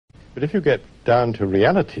But if you get down to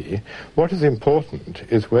reality, what is important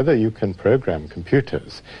is whether you can program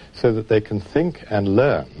computers so that they can think and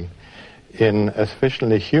learn in a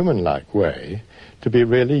sufficiently human-like way to be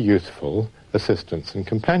really useful assistants and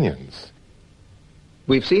companions.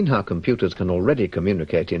 We've seen how computers can already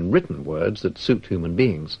communicate in written words that suit human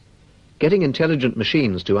beings. Getting intelligent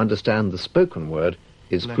machines to understand the spoken word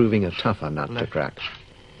is proving a tougher nut to crack.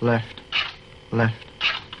 Left, left,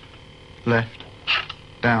 left,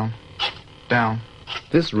 down, down.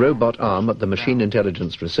 This robot arm at the Machine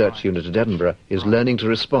Intelligence Research Unit at Edinburgh is learning to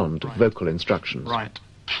respond to vocal instructions. Right,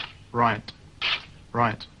 right,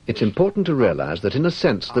 right. It's important to realize that in a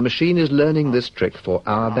sense the machine is learning this trick for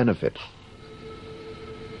our benefit.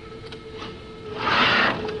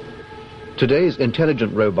 Today's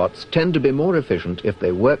intelligent robots tend to be more efficient if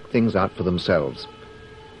they work things out for themselves.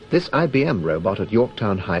 This IBM robot at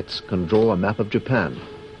Yorktown Heights can draw a map of Japan.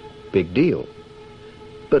 Big deal.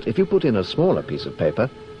 But if you put in a smaller piece of paper,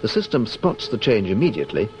 the system spots the change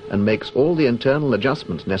immediately and makes all the internal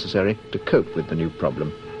adjustments necessary to cope with the new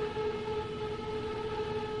problem.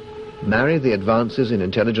 Marry the advances in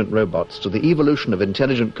intelligent robots to the evolution of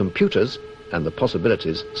intelligent computers, and the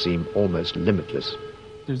possibilities seem almost limitless.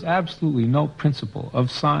 There's absolutely no principle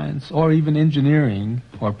of science or even engineering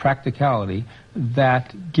or practicality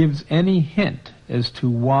that gives any hint as to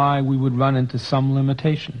why we would run into some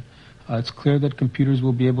limitation. It's clear that computers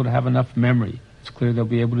will be able to have enough memory. It's clear they'll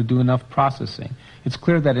be able to do enough processing. It's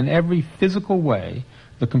clear that in every physical way,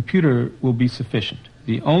 the computer will be sufficient.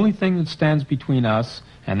 The only thing that stands between us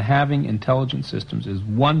and having intelligent systems is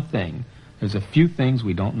one thing. There's a few things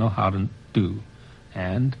we don't know how to do,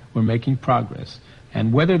 and we're making progress.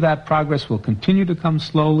 And whether that progress will continue to come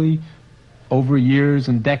slowly over years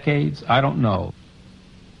and decades, I don't know.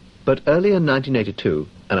 But early in 1982,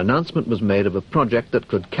 an announcement was made of a project that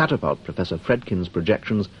could catapult Professor Fredkin's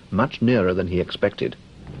projections much nearer than he expected.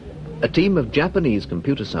 A team of Japanese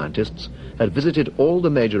computer scientists had visited all the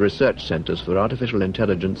major research centers for artificial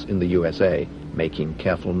intelligence in the USA, making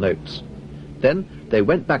careful notes. Then they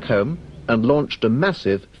went back home and launched a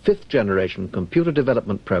massive fifth-generation computer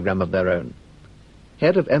development program of their own.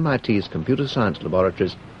 Head of MIT's Computer Science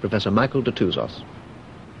Laboratories, Professor Michael Detouzos.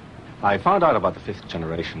 I found out about the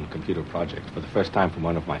fifth-generation computer project for the first time from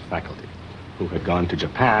one of my faculty, who had gone to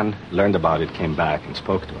Japan, learned about it, came back and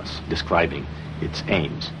spoke to us, describing its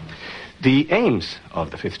aims. The aims of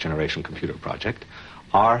the fifth-generation computer project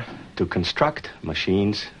are to construct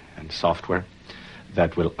machines and software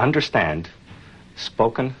that will understand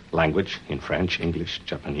spoken language in French, English,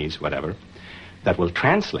 Japanese, whatever, that will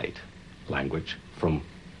translate language from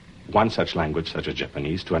one such language, such as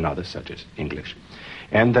Japanese, to another, such as English,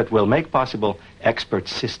 and that will make possible expert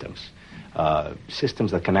systems,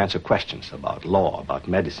 systems that can answer questions about law, about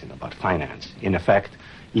medicine, about finance, in effect,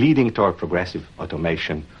 leading toward progressive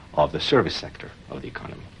automation of the service sector of the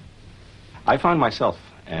economy. I found myself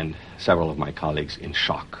and several of my colleagues in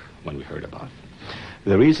shock when we heard about it.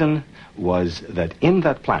 The reason was that in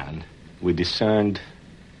that plan, we discerned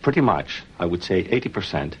pretty much, I would say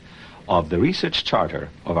 80%, of the research charter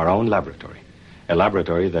of our own laboratory, a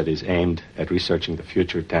laboratory that is aimed at researching the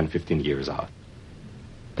future 10, 15 years out.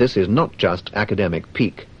 This is not just academic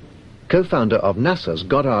pique. Co-founder of NASA's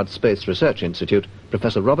Goddard Space Research Institute,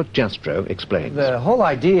 Professor Robert Jastrow, explains. The whole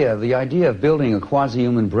idea, the idea of building a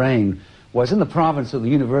quasi-human brain was in the province of the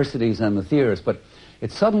universities and the theorists, but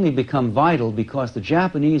it's suddenly become vital because the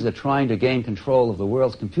Japanese are trying to gain control of the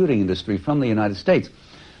world's computing industry from the United States.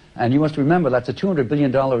 And you must remember that's a $200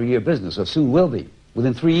 billion a year business, or soon will be,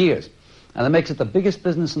 within 3 years. And that makes it the biggest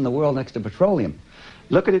business in the world next to petroleum.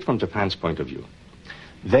 Look at it from Japan's point of view.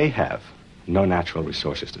 They have no natural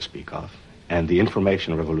resources to speak of, and the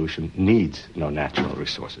information revolution needs no natural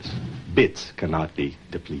resources. Bits cannot be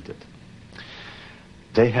depleted.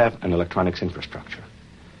 They have an electronics infrastructure.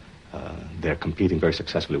 They're competing very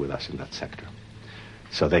successfully with us in that sector.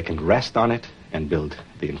 So they can rest on it and build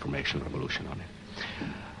the information revolution on it.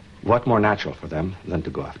 What more natural for them than to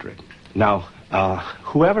go after it? Now,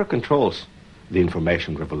 whoever controls the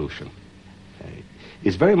information revolution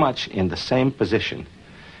is very much in the same position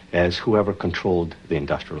as whoever controlled the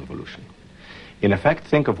Industrial Revolution. In effect,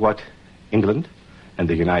 think of what England and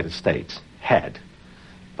the United States had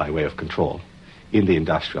by way of control in the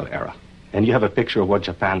industrial era. And you have a picture of what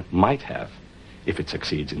Japan might have if it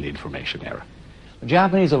succeeds in the information era. The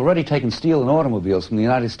Japanese have already taken steel and automobiles from the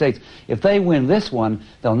United States. If they win this one,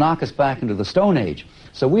 they'll knock us back into the Stone Age.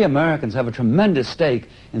 So we Americans have a tremendous stake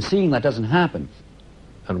in seeing that doesn't happen.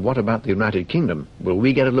 And what about the United Kingdom? Will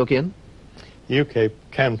we get a look in? UK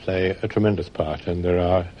can play a tremendous part, and there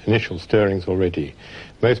are initial stirrings already.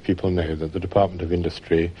 Most people know that the Department of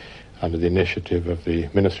Industry, under the initiative of the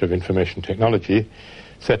Minister of Information Technology,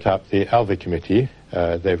 set up the ALVI Committee.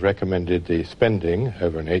 They've recommended the spending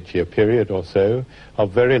over an 8-year period or so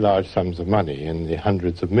of very large sums of money in the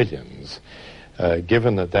hundreds of millions.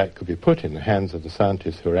 Given that that could be put in the hands of the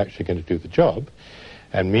scientists who are actually going to do the job,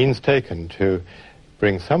 and means taken to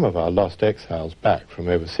bring some of our lost exiles back from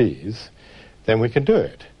overseas, then we can do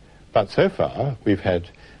it. But so far, we've had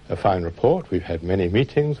a fine report, we've had many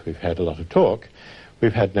meetings, we've had a lot of talk,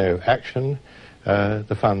 we've had no action.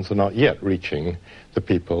 The funds are not yet reaching the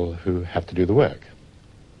people who have to do the work.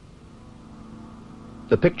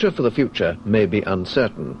 The picture for the future may be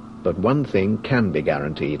uncertain, but one thing can be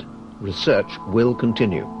guaranteed. Research will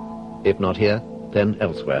continue. If not here, then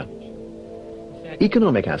elsewhere.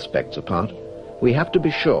 Economic aspects apart, we have to be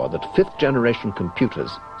sure that fifth-generation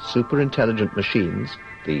computers, super-intelligent machines,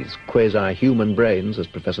 these quasi-human brains, as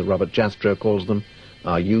Professor Robert Jastrow calls them,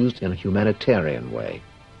 are used in a humanitarian way.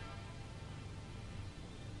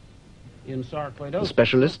 The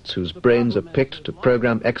specialists whose brains are picked to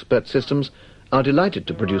program expert systems are delighted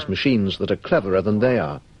to produce machines that are cleverer than they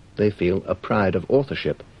are. They feel a pride of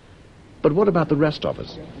authorship. But what about the rest of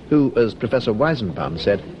us, who, as Professor Weizenbaum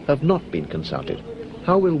said, have not been consulted?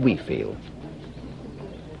 How will we feel?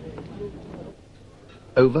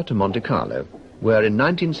 Over to Monte Carlo, where in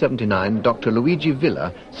 1979 Dr. Luigi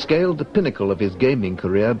Villa scaled the pinnacle of his gaming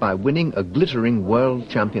career by winning a glittering World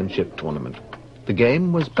Championship tournament. The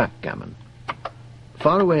game was backgammon.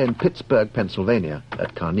 Far away in Pittsburgh, Pennsylvania,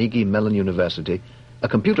 at Carnegie Mellon University, a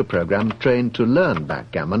computer program trained to learn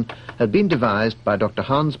backgammon had been devised by Dr.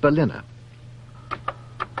 Hans Berliner.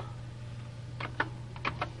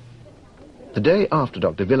 The day after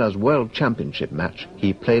Dr. Villa's World Championship match,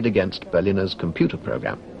 he played against Berliner's computer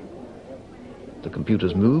program. The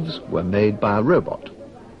computer's moves were made by a robot.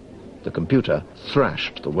 The computer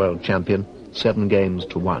thrashed the world champion 7 games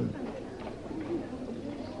to 1.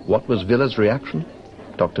 What was Villa's reaction?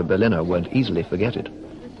 Dr. Berliner won't easily forget it.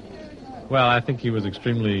 Well, I think he was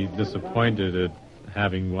extremely disappointed at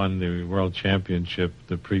having won the World Championship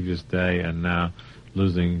the previous day and now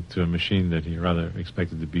losing to a machine that he rather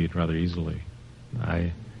expected to beat rather easily.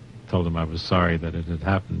 I told him I was sorry that it had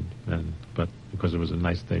happened, but because it was a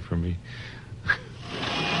nice day for me.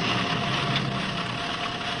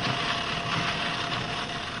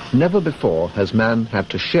 Never before has man had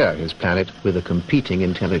to share his planet with a competing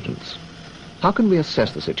intelligence. How can we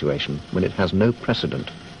assess the situation when it has no precedent?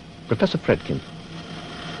 Professor Fredkin.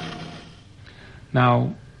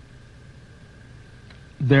 Now,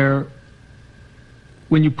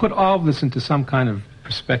 when you put all of this into some kind of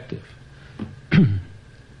perspective,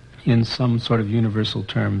 in some sort of universal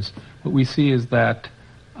terms, what we see is that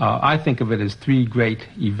I think of it as 3 great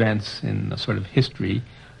events in sort of history.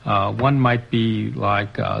 One might be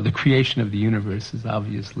like the creation of the universe is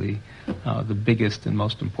obviously the biggest and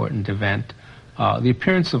most important event. The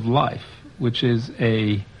appearance of life, which is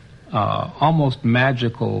a almost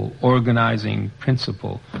magical organizing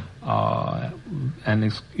principle and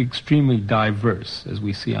is extremely diverse, as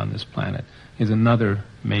we see on this planet, is another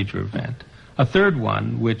major event. A third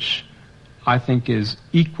one, which I think is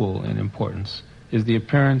equal in importance, is the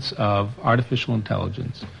appearance of artificial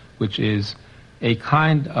intelligence, which is a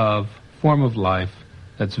kind of form of life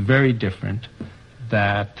that's very different,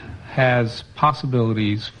 that has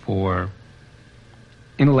possibilities for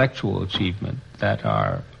intellectual achievement that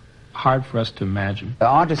are hard for us to imagine.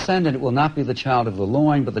 Our descendant will not be the child of the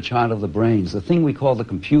loin, but the child of the brains, the thing we call the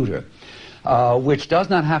computer, which does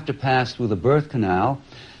not have to pass through the birth canal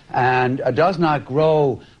and does not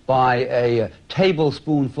grow by a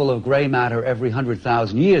tablespoonful of gray matter every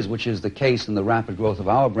 100,000 years, which is the case in the rapid growth of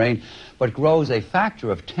our brain, but grows a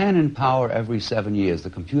factor of 10 in power every 7 years, the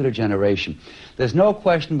computer generation. There's no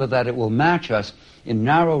question but that it will match us in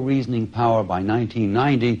narrow reasoning power by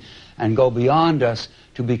 1990 and go beyond us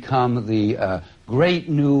to become the great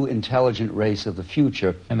new intelligent race of the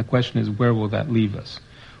future. And the question is, where will that leave us?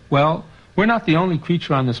 Well, we're not the only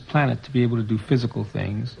creature on this planet to be able to do physical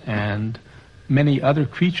things, and many other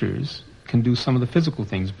creatures can do some of the physical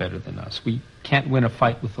things better than us. We can't win a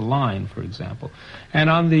fight with a lion, for example. And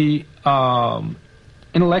on the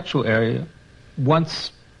intellectual area,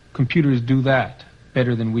 once computers do that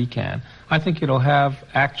better than we can, I think it'll have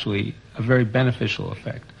actually a very beneficial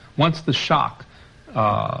effect. Once the shock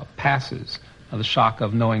passes, the shock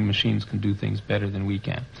of knowing machines can do things better than we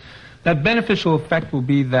can, that beneficial effect will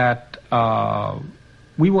be that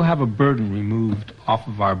we will have a burden removed off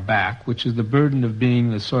of our back, which is the burden of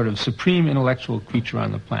being the sort of supreme intellectual creature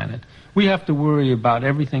on the planet. We have to worry about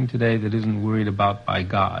everything today that isn't worried about by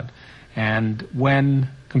God. And when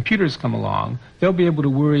computers come along, they'll be able to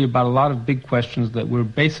worry about a lot of big questions that we're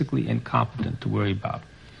basically incompetent to worry about.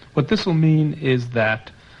 What this will mean is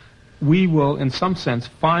that we will, in some sense,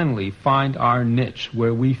 finally find our niche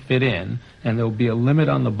where we fit in, and there'll be a limit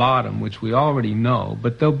on the bottom, which we already know,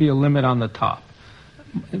 but there'll be a limit on the top.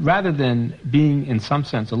 Rather than being, in some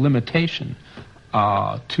sense, a limitation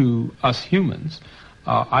to us humans,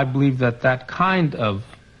 I believe that that kind of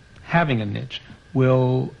having a niche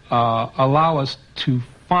will allow us to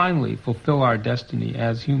finally fulfill our destiny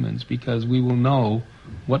as humans, because we will know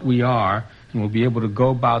what we are and we'll be able to go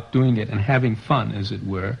about doing it and having fun, as it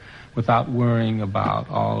were, without worrying about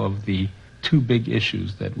all of the too big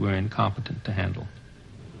issues that we're incompetent to handle.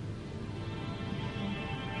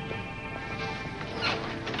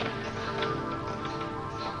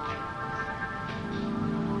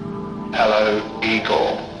 Hello,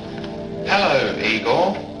 Igor. Hello,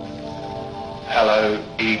 Igor. Hello,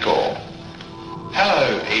 Igor.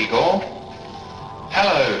 Hello, Igor.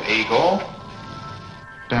 Hello, Igor.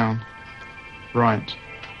 Down. Right.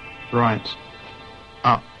 Right.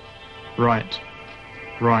 Up. Right.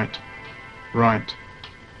 Right. Right.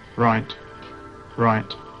 Right.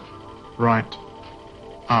 Right. Right.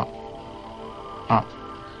 Up. Up.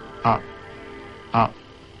 Up. Up.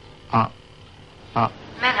 Up. Up.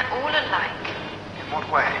 Men are all alike. In what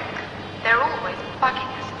way? They're always bugging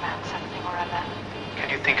us about something or other. Can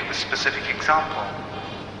you think of a specific example?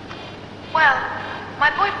 Well, my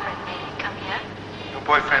boyfriend made me come here. Your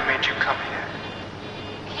boyfriend made you come here?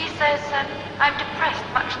 He says I'm depressed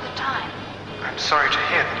much of the time. I'm sorry to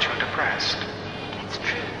hear that you're depressed. It's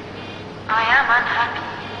true. I am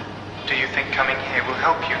unhappy. Do you think coming here will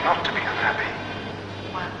help you not to be unhappy?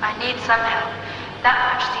 Well, I need some help. That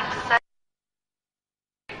much seems certain.